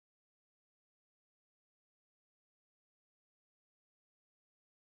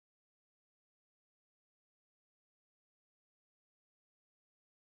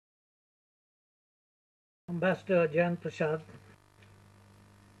Ambassador Jan Prasad,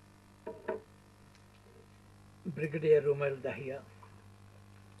 Brigadier Rumel Dahiya,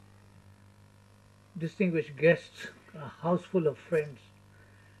 distinguished guests, a house full of friends,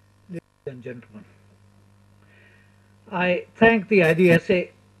 ladies and gentlemen. I thank the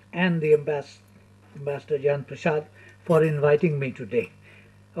IDSA and the Ambassador Jan Prasad for inviting me today.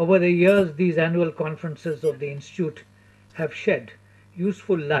 Over the years, these annual conferences of the Institute have shed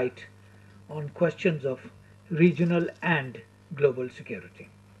useful light on questions of regional and global security.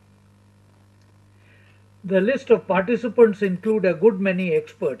 The list of participants include a good many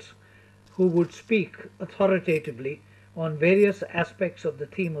experts who would speak authoritatively on various aspects of the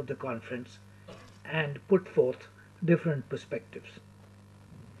theme of the conference and put forth different perspectives.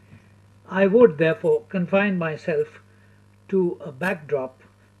 I would therefore confine myself to a backdrop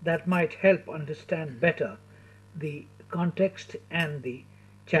that might help understand better the context and the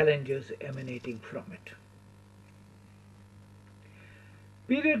challenges emanating from it.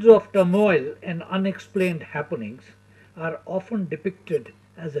 Periods of turmoil and unexplained happenings are often depicted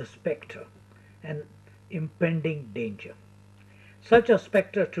as a spectre, an impending danger. Such a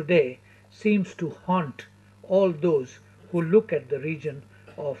spectre today seems to haunt all those who look at the region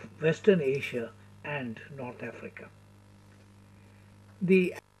of Western Asia and North Africa.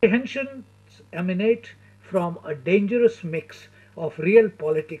 The apprehensions emanate from a dangerous mix of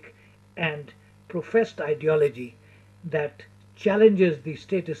realpolitik and professed ideology that challenges the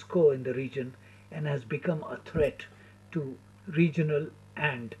status quo in the region and has become a threat to regional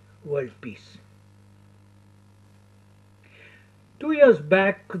and world peace. 2 years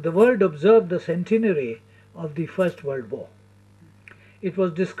back, the world observed the centenary of the First World War. It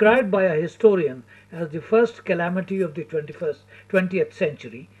was described by a historian as the first calamity of the 20th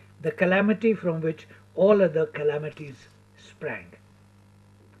century, the calamity from which all other calamities sprang.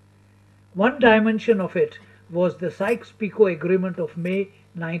 One dimension of it was the Sykes-Picot Agreement of May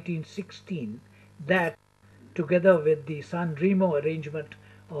 1916 that, together with the San Remo Arrangement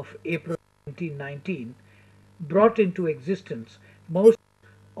of April 1919, brought into existence most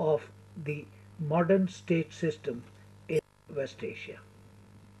of the modern state system in West Asia.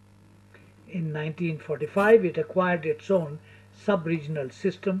 In 1945, it acquired its own sub-regional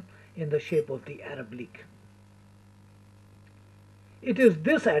system in the shape of the Arab League. It is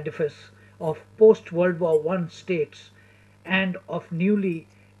this edifice of post-World War I states and of newly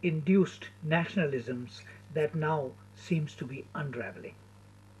induced nationalisms that now seems to be unraveling.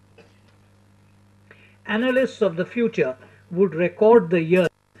 Analysts of the future would record the years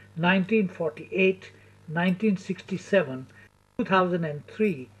 1948, 1967,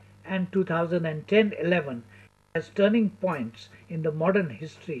 2003 and 2010-11 as turning points in the modern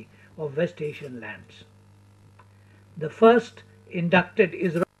history of West Asian lands. The first inducted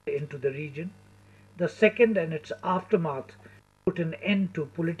Israel into the region. The second and its aftermath put an end to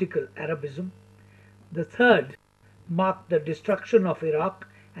political Arabism. The third marked the destruction of Iraq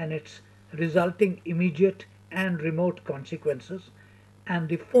and its resulting immediate and remote consequences. And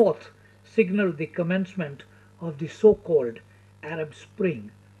the fourth signaled the commencement of the so-called Arab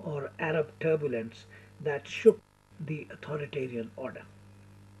Spring or Arab turbulence that shook the authoritarian order.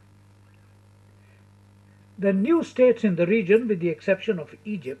 The new states in the region, with the exception of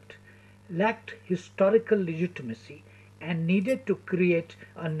Egypt, lacked historical legitimacy and needed to create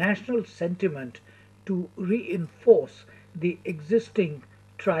a national sentiment to reinforce the existing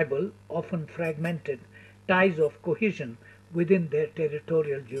tribal, often fragmented, ties of cohesion within their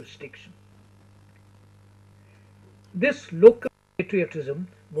territorial jurisdiction. This local patriotism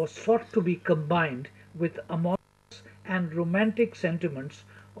was thought to be combined with amorphous and romantic sentiments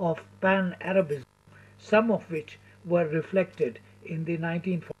of pan-Arabism, some of which were reflected in the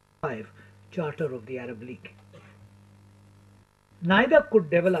 1945 Charter of the Arab League. Neither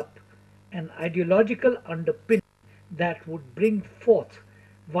could develop an ideological underpinning that would bring forth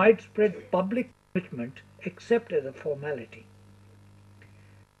widespread public commitment except as a formality.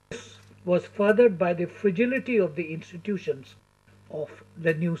 This was furthered by the fragility of the institutions of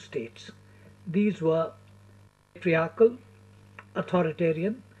the new states. These were patriarchal,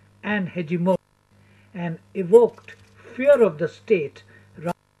 authoritarian, and hegemonic, and evoked fear of the state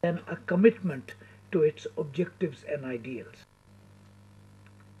rather than a commitment to its objectives and ideals.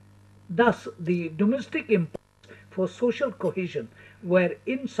 Thus, the domestic impulse for social cohesion were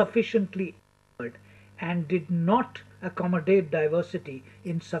insufficiently offered and did not accommodate diversity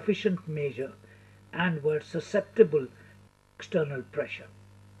in sufficient measure and were susceptible to external pressure.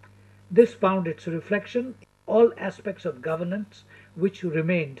 This found its reflection in all aspects of governance, which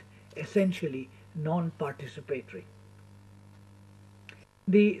remained essentially non-participatory.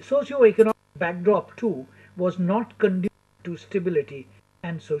 The socio-economic backdrop, too, was not conducive to stability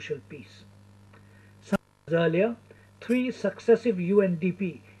and social peace. Some years earlier, three successive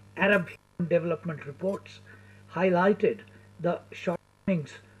UNDP Arab Human Development Reports highlighted the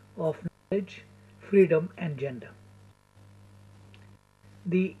shortcomings of knowledge, freedom, and gender.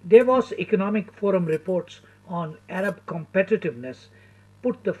 The Davos Economic Forum reports on Arab competitiveness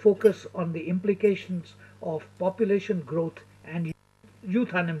put the focus on the implications of population growth and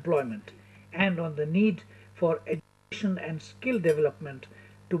youth unemployment and on the need for education and skill development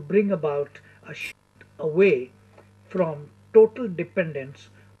to bring about a shift away from total dependence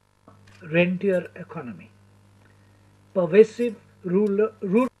on rentier economy. Pervasive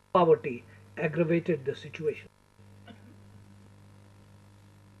rural poverty aggravated the situation.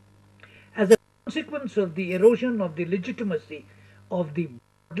 As a consequence of the erosion of the legitimacy of the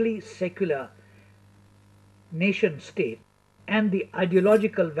broadly secular nation state and the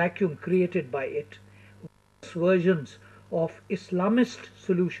ideological vacuum created by it, various versions of Islamist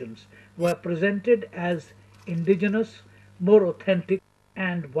solutions were presented as indigenous, more authentic,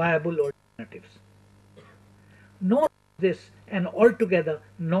 and viable alternatives. Nor is this an altogether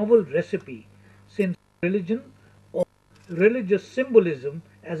novel recipe, since religion or religious symbolism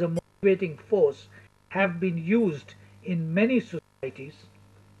as a motivating force have been used in many societies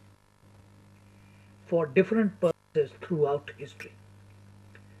for different purposes throughout history.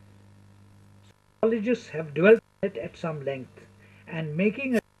 Sociologists have dwelt on it at some length, and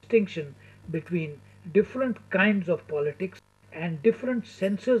making a distinction between different kinds of politics and different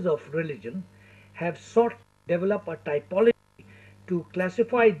senses of religion have sought to develop a typology to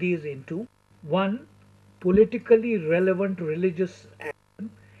classify these into 1. Politically relevant religious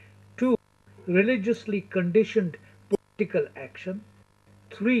action, 2. Religiously conditioned political action,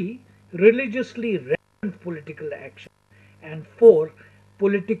 3. Religiously relevant political action, and 4.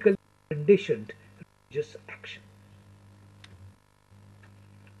 Politically conditioned religious action.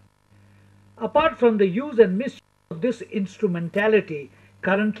 Apart from the use and misuse of this instrumentality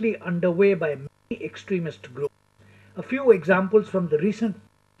currently underway by many extremist groups, a few examples from the recent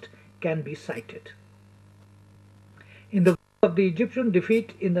past can be cited. In the wake of the Egyptian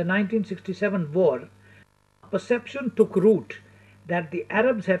defeat in the 1967 war, a perception took root that the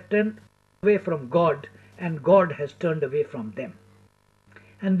Arabs have turned away from God and God has turned away from them.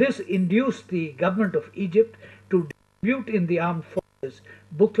 And this induced the government of Egypt to distribute in the armed forces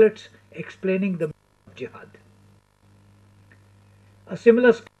booklets explaining the meaning of jihad. A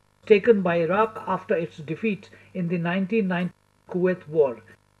similar step was taken by Iraq after its defeat in the 1990 Kuwait War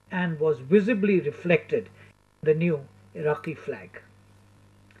and was visibly reflected in the new Iraqi flag.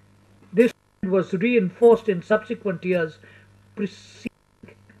 This was reinforced in subsequent years preceding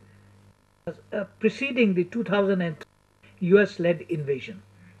the 2003 US-led invasion.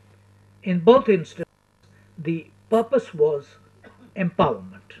 In both instances, the purpose was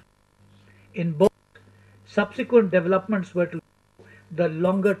empowerment. In both, subsequent developments were to show the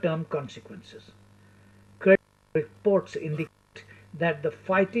longer-term consequences. Credible reports indicate that the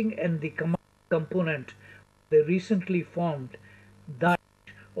fighting and the command component of the recently formed Daesh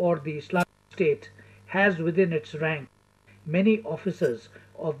or the Islamic State has within its ranks many officers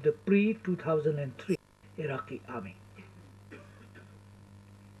of the pre-2003 Iraqi army.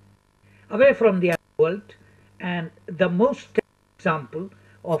 Away from the Arab world, and the most example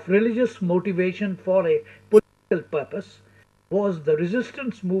of religious motivation for a political purpose was the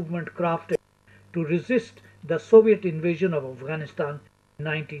resistance movement crafted to resist the Soviet invasion of Afghanistan in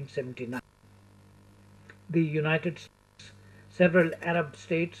 1979. The United States, several Arab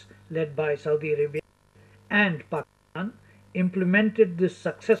states led by Saudi Arabia, and Pakistan implemented this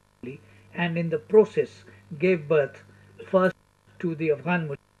successfully and in the process gave birth first to the Afghan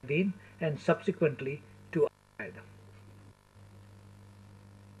Mujahideen and subsequently to Al-Qaeda.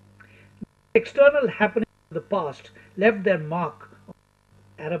 The external happenings of the past left their mark on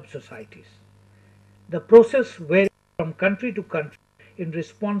Arab societies. The process varied from country to country in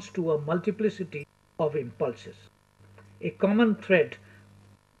response to a multiplicity of impulses. A common thread,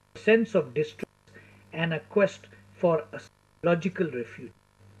 a sense of distress and a quest for a logical refuge.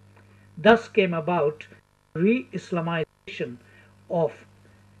 Thus came about re-Islamization of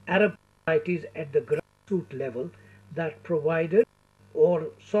Arab societies at the grassroots level that provided or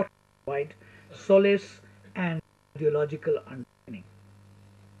sought to provide solace and ideological understanding.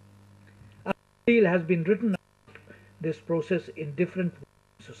 A great deal has been written about this process in different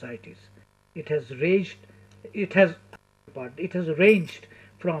societies. It has ranged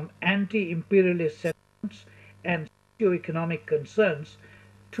from anti-imperialist sentiments and socio-economic concerns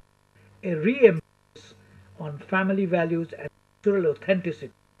to a re-emphasis on family values and cultural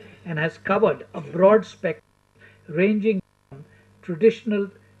authenticity and has covered a broad spectrum ranging from traditional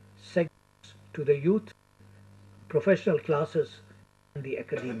segments to the youth, professional classes, and the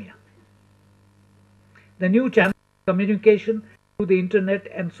academia. The new channel of communication through the internet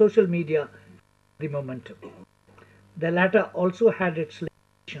and social media the momentum. The latter also had its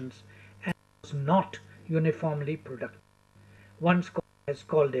limitations and was not uniformly productive. One scholar has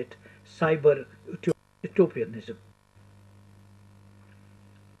called it cyber utopianism.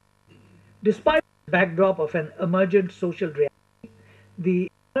 Despite the backdrop of an emergent social reality,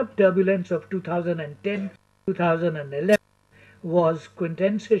 the Arab turbulence of 2010-2011 was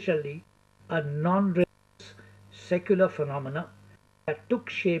quintessentially a non-religious secular phenomena that took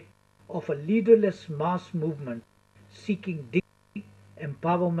shape of a leaderless mass movement seeking dignity,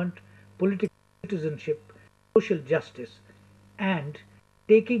 empowerment, political citizenship, social justice, and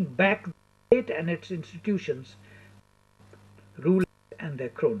taking back the state and its institutions, rulers and their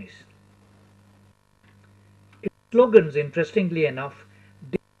cronies. Its slogans, interestingly enough,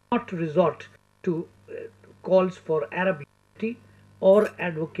 did not resort to calls for Arab unity or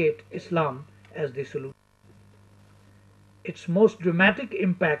advocate Islam as the solution. Its most dramatic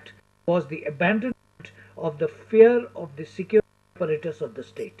impact was the abandonment of the fear of the security apparatus of the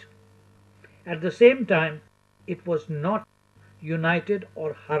state. At the same time, it was not united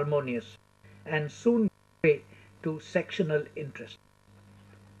or harmonious and soon gave way to sectional interest.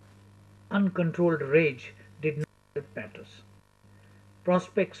 Uncontrolled rage did not help matters.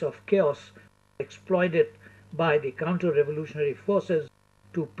 Prospects of chaos were exploited by the counter-revolutionary forces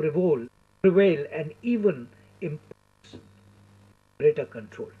to prevail and even impose greater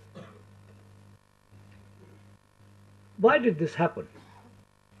control. Why did this happen?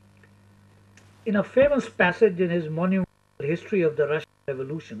 In a famous passage in his monumental History of the Russian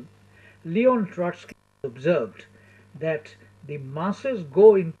Revolution, Leon Trotsky observed that the masses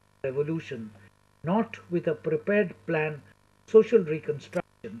go into revolution not with a prepared plan of social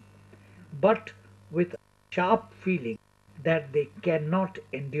reconstruction, but with a sharp feeling that they cannot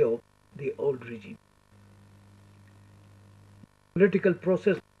endure the old regime. The political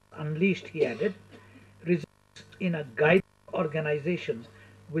process unleashed, he added, results in a guided organization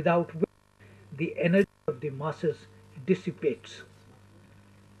without which the energy of the masses dissipates.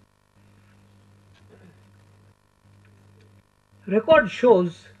 Record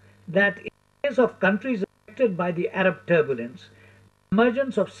shows that in the case of countries affected by the Arab turbulence, the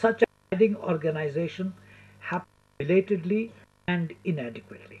emergence of such a guiding organization happened belatedly and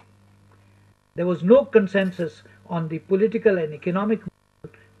inadequately. There was no consensus on the political and economic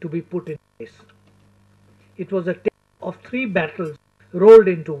model to be put in place. It was a tale of three battles rolled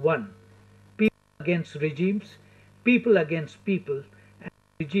into one: people against regimes, people against people, and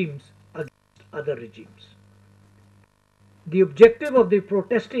regimes against other regimes. The objective of the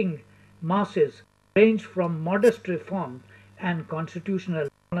protesting masses ranged from modest reform and constitutional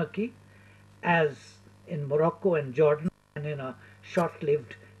monarchy, as in Morocco and Jordan, and in a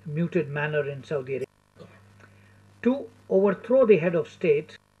short-lived, muted manner in Saudi Arabia, to overthrow the head of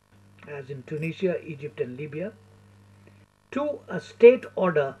state, as in Tunisia, Egypt, and Libya, to a state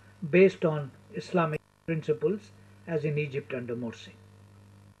order based on Islamic principles, as in Egypt under Morsi.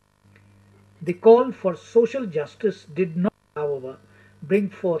 The call for social justice did not, however, bring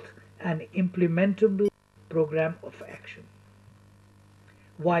forth an implementable program of action.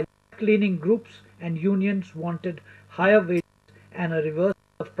 While left-leaning groups and unions wanted higher wages and a reversal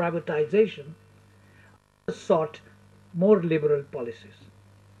of privatization, others sought more liberal policies.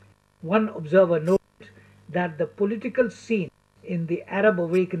 One observer noted that the political scene in the Arab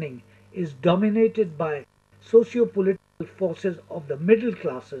awakening is dominated by socio-political forces of the middle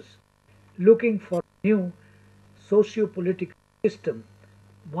classes looking for a new socio-political system,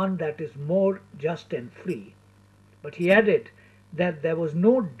 one that is more just and free. But he added that there was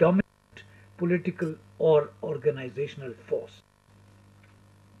no dominant political or organizational force.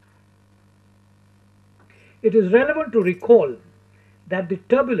 It is relevant to recall that the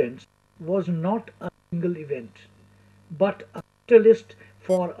turbulence was not a single event, but a catalyst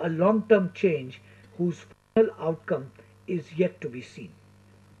for a long-term change whose final outcome is yet to be seen.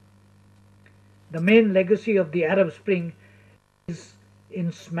 The main legacy of the Arab Spring is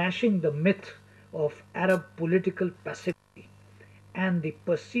in smashing the myth of Arab political passivity and the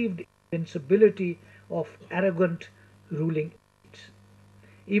perceived invincibility of arrogant ruling elites.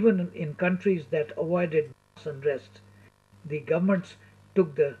 Even in countries that avoided mass unrest, the governments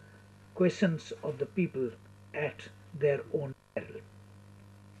took the quiescence of the people at their own peril.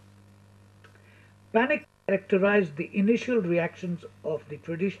 Panic characterized the initial reactions of the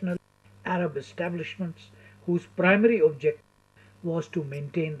traditional Arab establishments, whose primary objective was to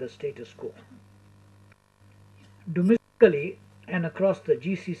maintain the status quo. Domestically and across the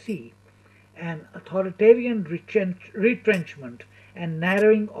GCC, an authoritarian retrenchment and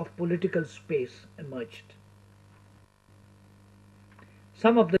narrowing of political space emerged.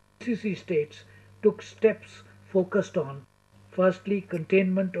 Some of the GCC states took steps focused on, firstly,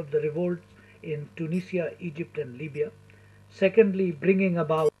 containment of the revolts in Tunisia, Egypt, and Libya; secondly, bringing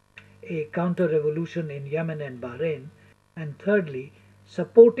about a counter revolution in Yemen and Bahrain; and thirdly,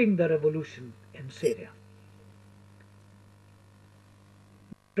 supporting the revolution in Syria.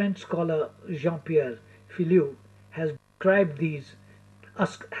 French scholar Jean-Pierre Filiu has ascribed these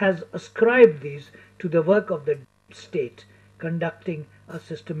to the work of the deep state conducting a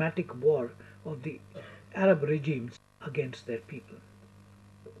systematic war of the Arab regimes against their people.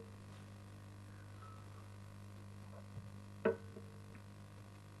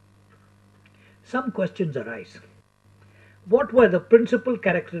 Some questions arise. What were the principal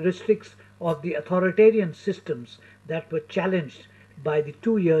characteristics of the authoritarian systems that were challenged by the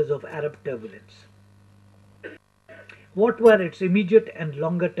 2 years of Arab turbulence? What were its immediate and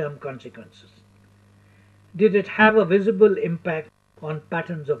longer term consequences? Did it have a visible impact on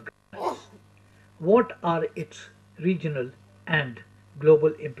patterns of governance? What are its regional and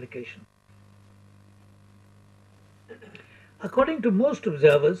global implications? According to most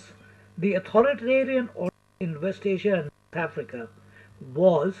observers, the authoritarian order in West Asia and North Africa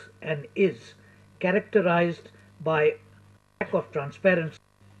was and is characterized by lack of transparency,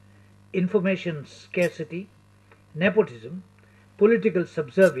 information scarcity, nepotism, political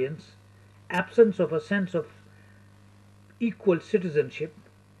subservience, absence of a sense of equal citizenship,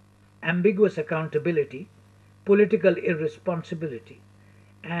 ambiguous accountability, political irresponsibility,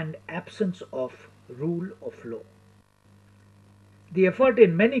 and absence of rule of law. The effort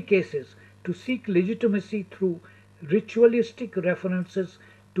in many cases to seek legitimacy through ritualistic references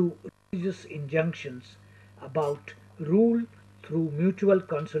to religious injunctions about rule through mutual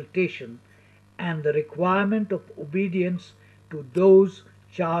consultation and the requirement of obedience to those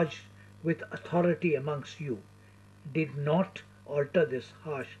charged with authority amongst you did not alter this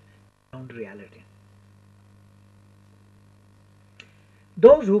harsh ground reality.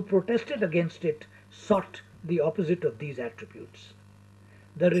 Those who protested against it sought the opposite of these attributes.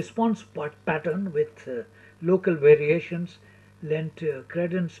 The response pattern, with local variations, lent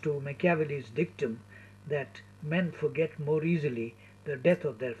credence to Machiavelli's dictum that men forget more easily the death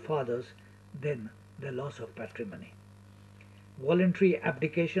of their fathers than the loss of patrimony. Voluntary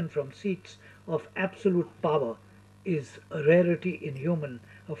abdication from seats of absolute power is a rarity in human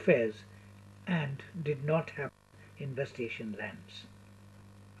affairs and did not happen in West Asian lands.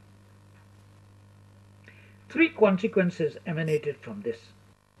 Three consequences emanated from this.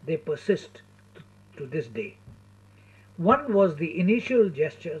 They persist to this day. One was the initial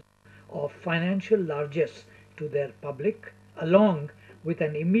gestures of financial largesse to their public, along with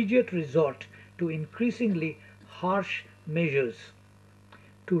an immediate resort to increasingly harsh measures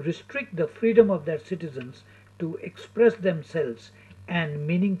to restrict the freedom of their citizens to express themselves and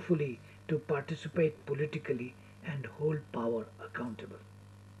meaningfully to participate politically and hold power accountable.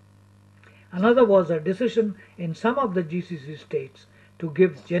 Another was a decision in some of the GCC states to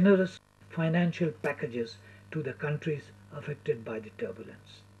give generous financial packages to the countries affected by the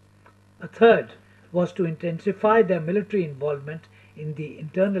turbulence. A third was to intensify their military involvement in the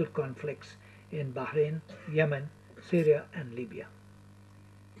internal conflicts in Bahrain, Yemen, Syria, and Libya.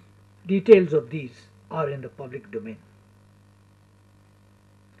 Details of these are in the public domain.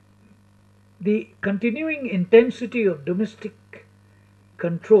 The continuing intensity of domestic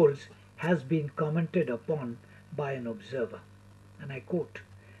controls has been commented upon by an observer, and I quote,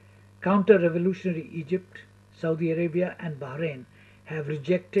 "Counter-revolutionary Egypt, Saudi Arabia, and Bahrain have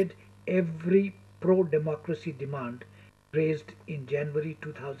rejected every pro-democracy demand raised in January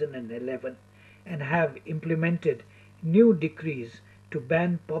 2011 and have implemented new decrees to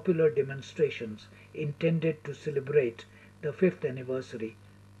ban popular demonstrations intended to celebrate the 5th anniversary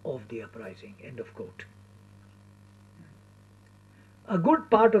of the uprising." End of quote. A good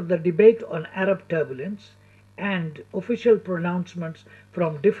part of the debate on Arab turbulence and official pronouncements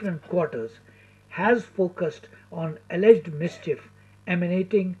from different quarters has focused on alleged mischief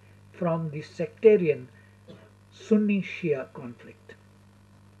emanating from the sectarian Sunni-Shia conflict.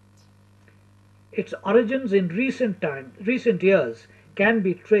 Its origins in recent years can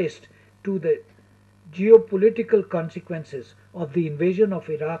be traced to the geopolitical consequences of the invasion of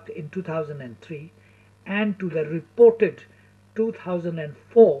Iraq in 2003 and to the reported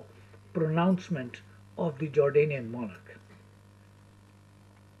 2004 pronouncement of the Jordanian monarch.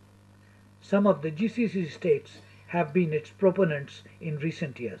 Some of the GCC states have been its proponents in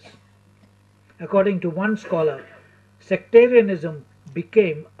recent years. According to one scholar, sectarianism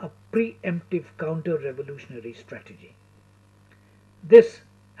became a preemptive counter-revolutionary strategy. This,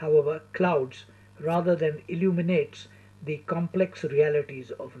 however, clouds rather than illuminates the complex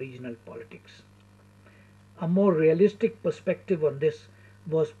realities of regional politics. A more realistic perspective on this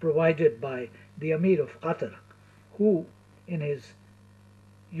was provided by the Amir of Qatar, who, in his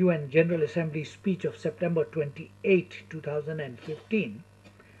UN General Assembly speech of September 28, 2015,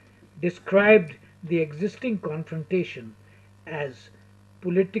 described the existing confrontation as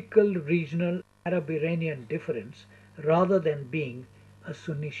political regional Arab-Iranian difference rather than being a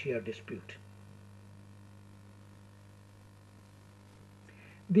Sunni-Shia dispute.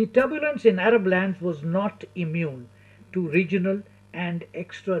 The turbulence in Arab lands was not immune to regional and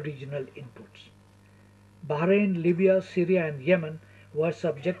extra-regional inputs. Bahrain, Libya, Syria and Yemen were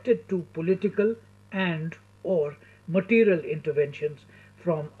subjected to political and or material interventions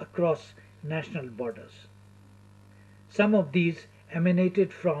from across national borders. Some of these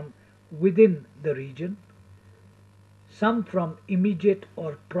emanated from within the region, some from immediate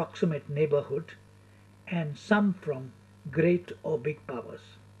or proximate neighborhood, and some from great or big powers.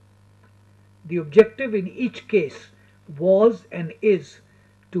 The objective in each case was and is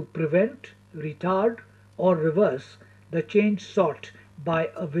to prevent, retard, or reverse the change sought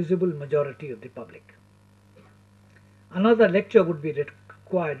by a visible majority of the public. Another lecture would be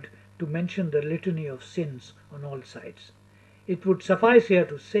required to mention the litany of sins on all sides. It would suffice here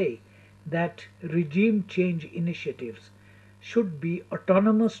to say that regime change initiatives should be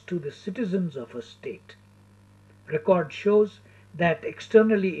autonomous to the citizens of a state. Record shows that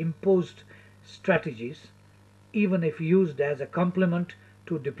externally imposed strategies, even if used as a complement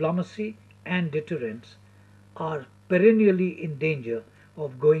to diplomacy and deterrence, are perennially in danger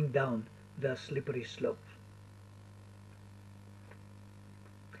of going down the slippery slope.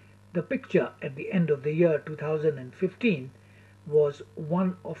 The picture at the end of the year 2015 was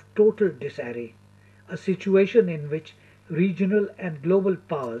one of total disarray, a situation in which regional and global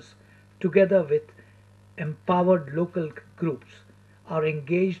powers, together with empowered local groups, are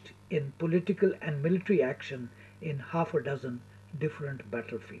engaged in political and military action in half a dozen different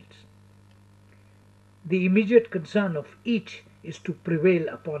battlefields. The immediate concern of each is to prevail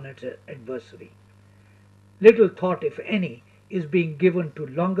upon its adversary. Little thought, if any, is being given to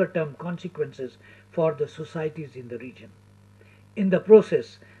longer-term consequences for the societies in the region. In the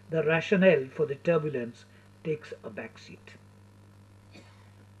process, the rationale for the turbulence takes a back seat.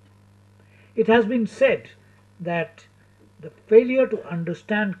 It has been said that the failure to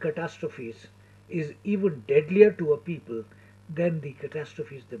understand catastrophes is even deadlier to a people than the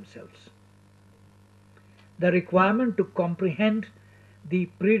catastrophes themselves. The requirement to comprehend the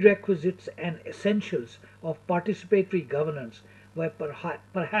prerequisites and essentials of participatory governance were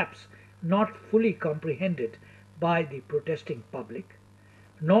perhaps not fully comprehended by the protesting public,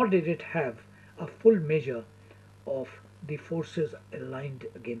 nor did it have a full measure of the forces aligned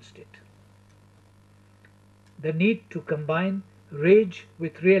against it. The need to combine rage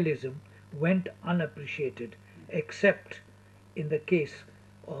with realism went unappreciated, except in the case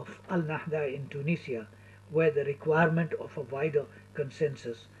of Al-Nahda in Tunisia, where the requirement of a wider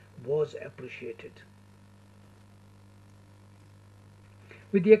consensus was appreciated.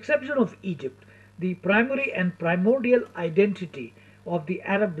 With the exception of Egypt, the primary and primordial identity of the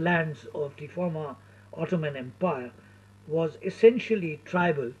Arab lands of the former Ottoman Empire was essentially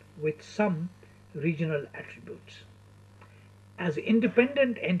tribal with some regional attributes. As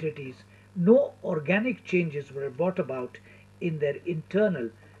independent entities, no organic changes were brought about in their internal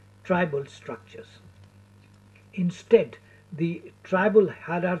tribal structures. Instead, the tribal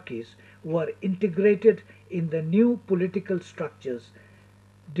hierarchies were integrated in the new political structures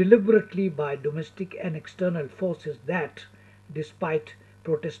deliberately by domestic and external forces that, despite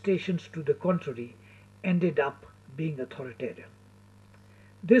protestations to the contrary, ended up being authoritarian.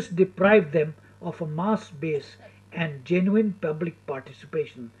 This deprived them of a mass base and genuine public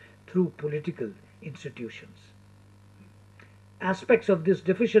participation through political institutions. Aspects of this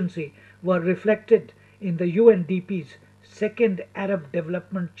deficiency were reflected in the UNDP's second Arab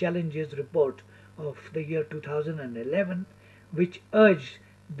Development Challenges report of the year 2011, which urged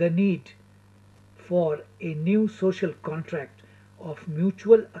the need for a new social contract of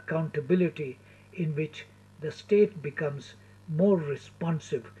mutual accountability in which the state becomes more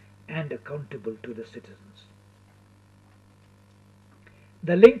responsive and accountable to the citizens.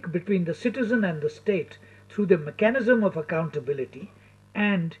 The link between the citizen and the state through the mechanism of accountability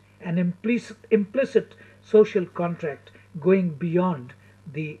and an implicit social contract going beyond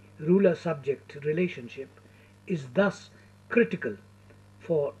the ruler-subject relationship is thus critical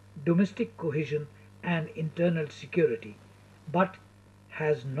for domestic cohesion and internal security, but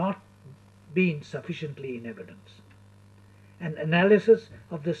has not been sufficiently in evidence. An analysis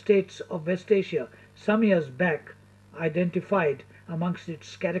of the states of West Asia some years back identified amongst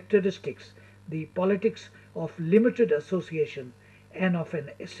its characteristics the politics of limited association and of an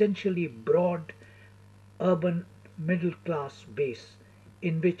essentially broad urban middle class base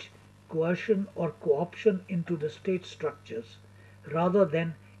in which coercion or co-option into the state structures rather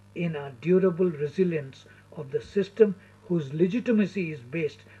than in a durable resilience of the system whose legitimacy is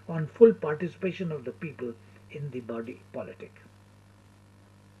based on full participation of the people in the body politic.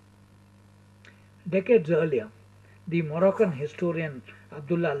 Decades earlier, the Moroccan historian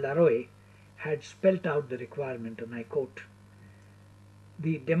Abdullah Laroe had spelt out the requirement, and I quote,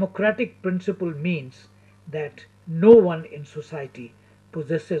 "The democratic principle means that no one in society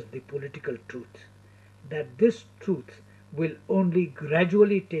possesses the political truth, that this truth will only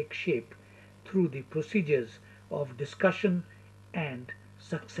gradually take shape through the procedures of discussion and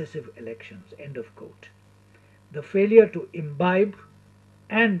successive elections." End of quote. The failure to imbibe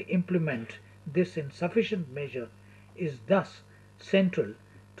and implement this in sufficient measure is thus central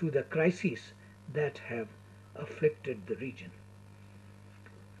to the crises that have afflicted the region.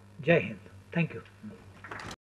 Jai Hind. Thank you.